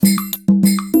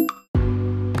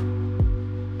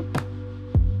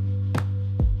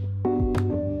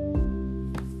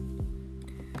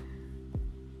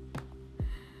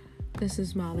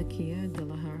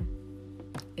ArtisteMalakia,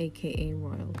 aka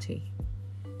Royalty.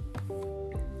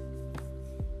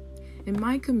 In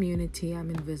my community, I'm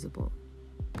invisible.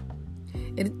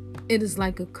 It is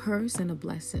like a curse and a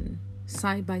blessing.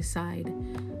 Side by side,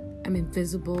 I'm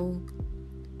invisible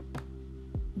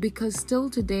because still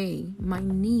today, my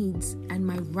needs and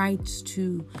my rights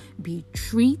to be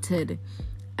treated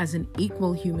as an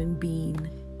equal human being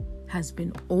has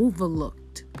been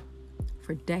overlooked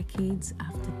for decades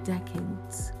after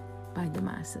decades by the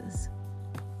masses.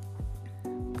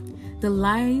 The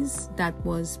lies that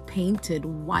was painted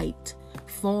white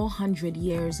 400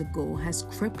 years ago has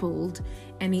crippled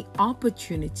any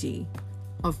opportunity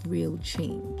of real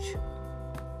change.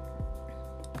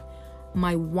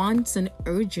 My wants and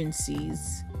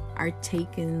urgencies are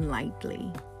taken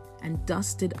lightly and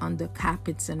dusted under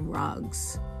carpets and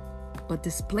rugs, but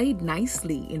displayed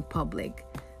nicely in public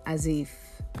as if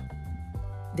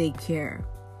they care.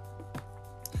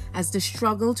 As the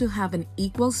struggle to have an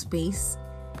equal space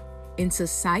in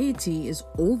society is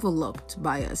overlooked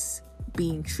by us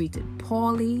being treated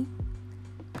poorly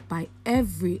by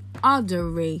every other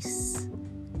race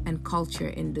and culture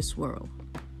in this world.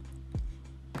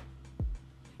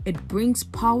 It brings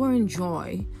power and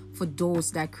joy for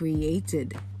those that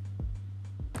created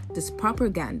this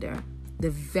propaganda.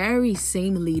 The very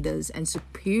same leaders and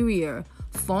superior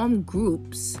form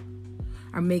groups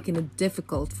are making it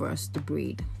difficult for us to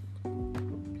breathe.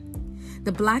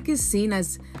 The black is seen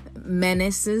as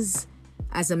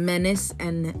a menace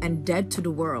and dead to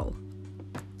the world.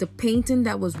 The painting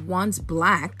that was once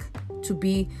black to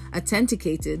be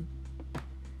authenticated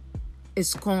is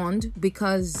scorned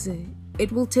because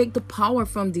it will take the power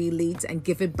from the elites and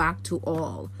give it back to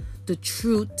all. The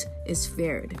truth is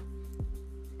feared.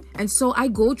 And so I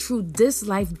go through this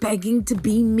life begging to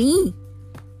be me.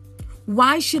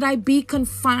 Why should I be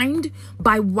confined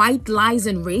by white lies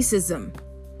and racism?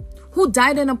 Who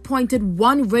died and appointed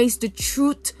one race the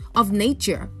truth of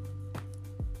nature?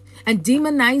 And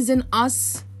demonizing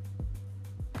us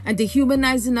and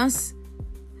dehumanizing us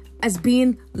as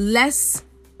being less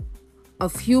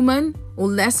of human or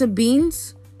lesser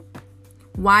beings?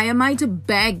 Why am I to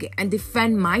beg and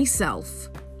defend myself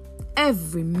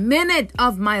every minute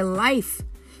of my life?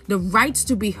 The rights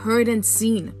to be heard and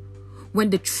seen. When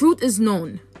the truth is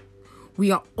known,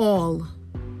 we are all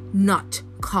not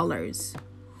colors.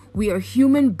 We are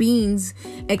human beings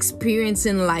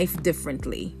experiencing life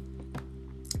differently.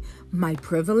 My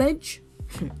privilege?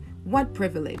 What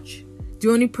privilege? The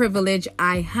only privilege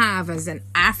I have as an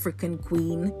African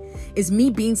queen is me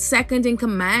being second in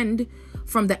command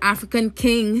from the African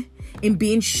king in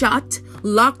being shot,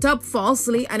 locked up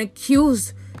falsely, and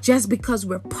accused just because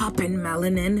we're popping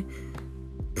melanin.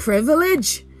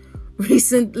 Privilege?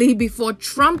 Recently, before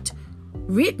Trump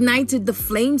reignited the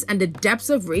flames and the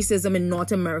depths of racism in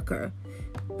North America,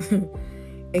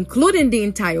 including the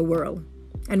entire world,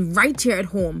 and right here at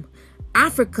home,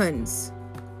 Africans,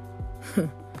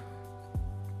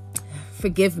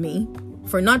 forgive me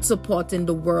for not supporting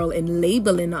the world in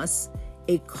labeling us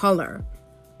a color.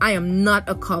 I am not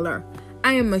a color.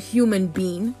 I am a human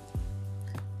being.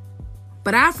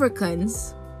 But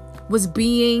Africans was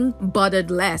being buttered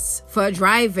less for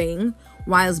driving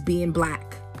whilst being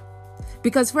black.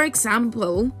 Because, for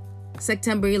example,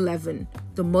 September 11,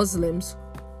 the Muslims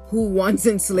who once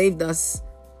enslaved us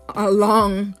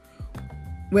along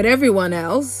with everyone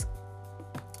else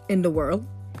in the world,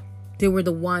 they were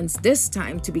the ones this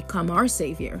time to become our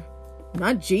savior,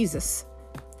 not Jesus.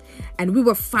 And we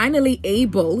were finally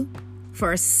able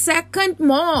for a second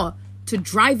more to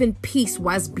drive in peace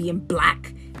whilst being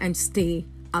black and stay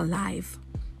alive.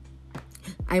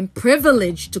 I'm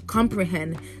privileged to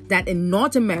comprehend that in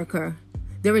North America,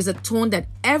 there is a tone that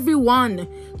everyone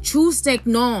chooses to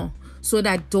ignore so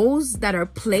that those that are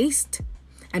placed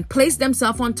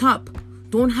themselves on top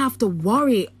don't have to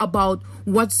worry about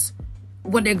what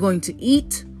they're going to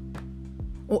eat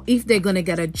or if they're going to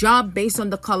get a job based on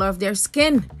the color of their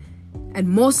skin. And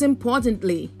most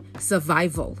importantly,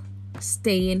 survival,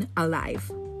 staying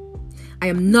alive. I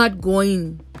am not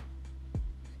going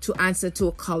to answer to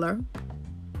a color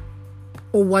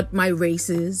or what my race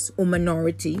is or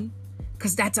minority,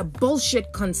 because that's a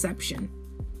bullshit conception.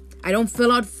 I don't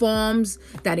fill out forms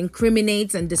that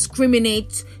incriminates and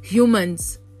discriminates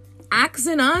humans.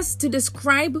 Asking us to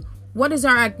describe what is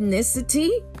our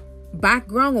ethnicity,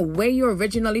 background, or where you're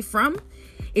originally from.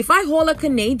 If I hold a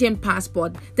Canadian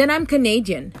passport, then I'm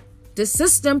Canadian. The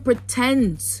system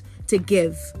pretends to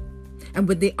give, and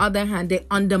with the other hand, they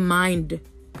undermined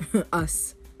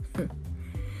us.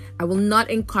 I will not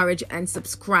encourage and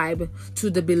subscribe to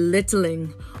the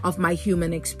belittling of my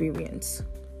human experience.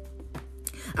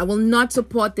 I will not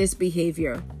support this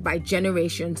behavior by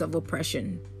generations of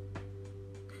oppression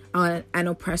and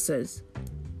oppressors.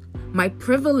 My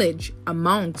privilege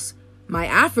amongst my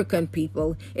African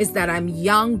people is that I'm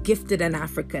young, gifted, and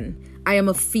African. I am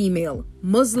a female,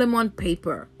 Muslim on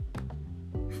paper,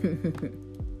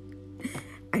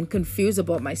 and confused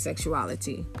about my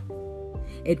sexuality.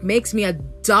 It makes me a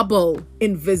double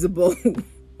invisible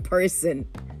person.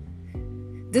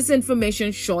 This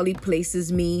information surely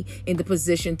places me in the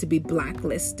position to be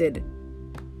blacklisted.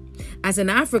 As an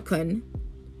African,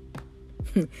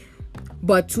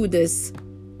 but to this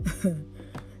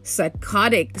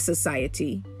psychotic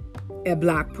society, a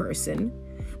black person,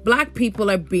 black people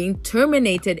are being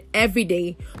terminated every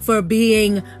day for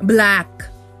being black,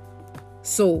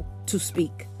 so to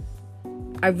speak.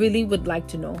 I really would like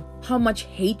to know how much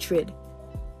hatred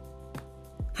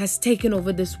has taken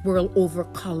over this world over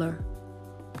color.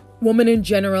 Women in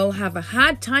general have a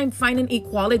hard time finding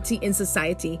equality in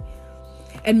society.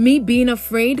 And me being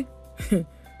afraid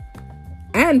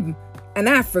and an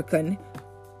African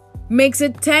makes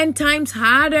it 10 times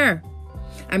harder.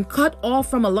 I'm cut off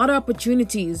from a lot of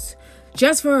opportunities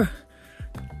just for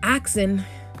asking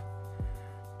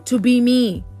to be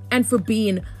me and for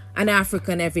being an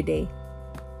African every day.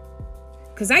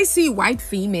 Because I see white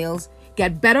females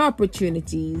get better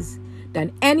opportunities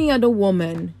than any other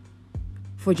woman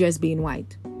for just being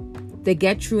white. They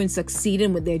get through and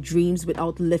succeeding with their dreams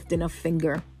without lifting a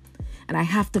finger. And I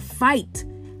have to fight.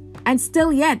 And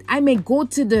still yet, I may go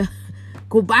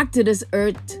back to this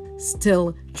earth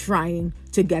still trying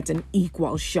to get an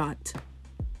equal shot.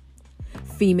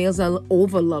 Females are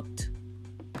overlooked.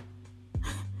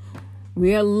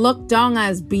 We are looked down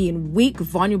as being weak,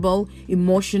 vulnerable,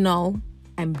 emotional,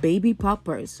 and baby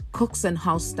poppers, cooks and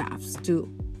house staffs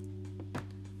too.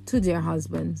 To their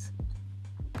husbands.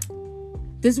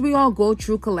 This we all go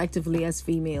through collectively as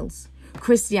females.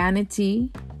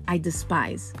 Christianity, I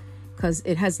despise, because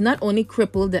it has not only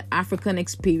crippled the African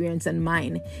experience and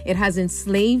mine, it has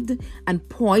enslaved and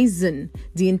poisoned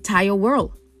the entire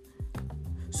world.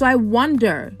 So I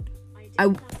wondered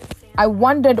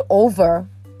over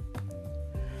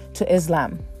to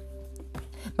Islam,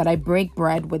 but I break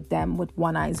bread with them with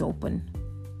one eye open.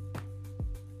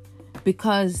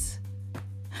 Because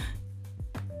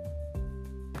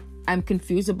I'm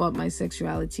confused about my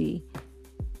sexuality.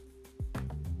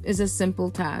 It's a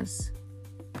simple task,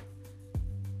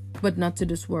 but not to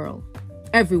this world.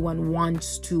 Everyone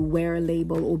wants to wear a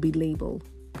label or be labeled.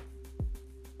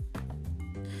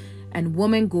 And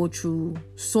women go through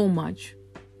so much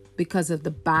because of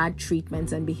the bad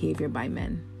treatments and behavior by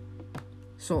men.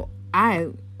 So I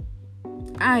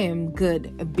am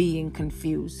good at being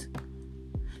confused.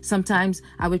 Sometimes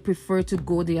I would prefer to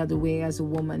go the other way as a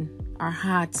woman. Our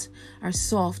hearts are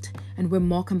soft and we're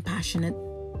more compassionate.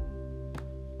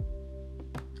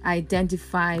 I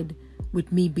identified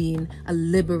with me being a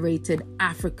liberated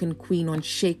African queen,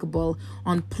 unshakable,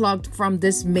 unplugged from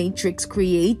this matrix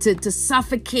created to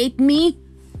suffocate me.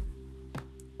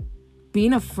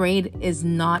 Being afraid is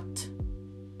not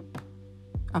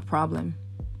a problem.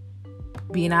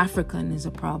 Being African is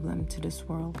a problem to this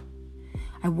world.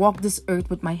 I walk this earth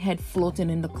with my head floating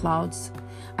in the clouds.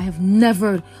 I have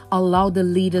never allowed the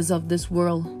leaders of this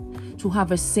world to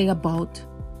have a say about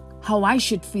how I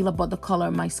should feel about the color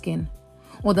of my skin,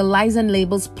 or the lies and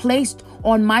labels placed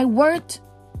on my worth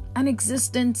and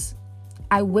existence.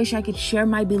 I wish I could share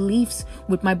my beliefs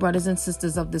with my brothers and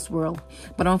sisters of this world.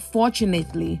 But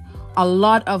unfortunately, a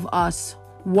lot of us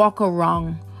walk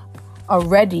around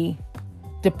already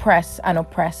depressed and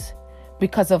oppressed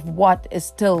because of what is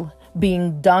still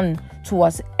being done to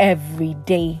us every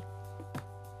day.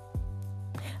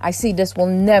 I see this will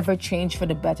never change for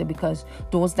the better because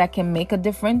those that can make a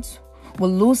difference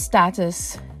will lose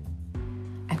status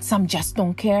and some just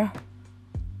don't care.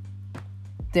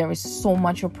 There is so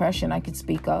much oppression I could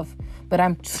speak of, but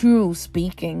I'm through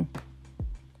speaking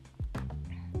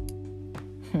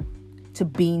to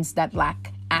beings that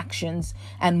lack actions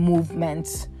and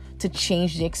movements to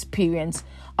change the experience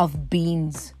of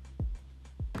beings,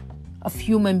 of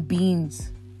human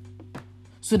beings,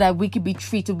 so that we could be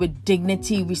treated with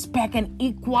dignity, respect, and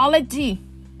equality.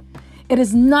 It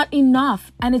is not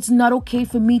enough, and it's not okay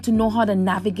for me to know how to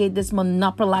navigate this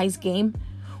monopolized game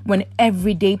when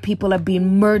everyday people are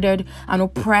being murdered and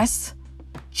oppressed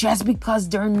just because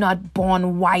they're not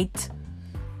born white.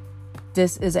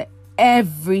 This is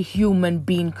every human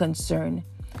being concern,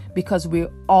 because we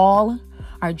all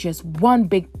are just one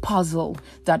big puzzle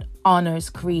that honors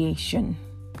creation.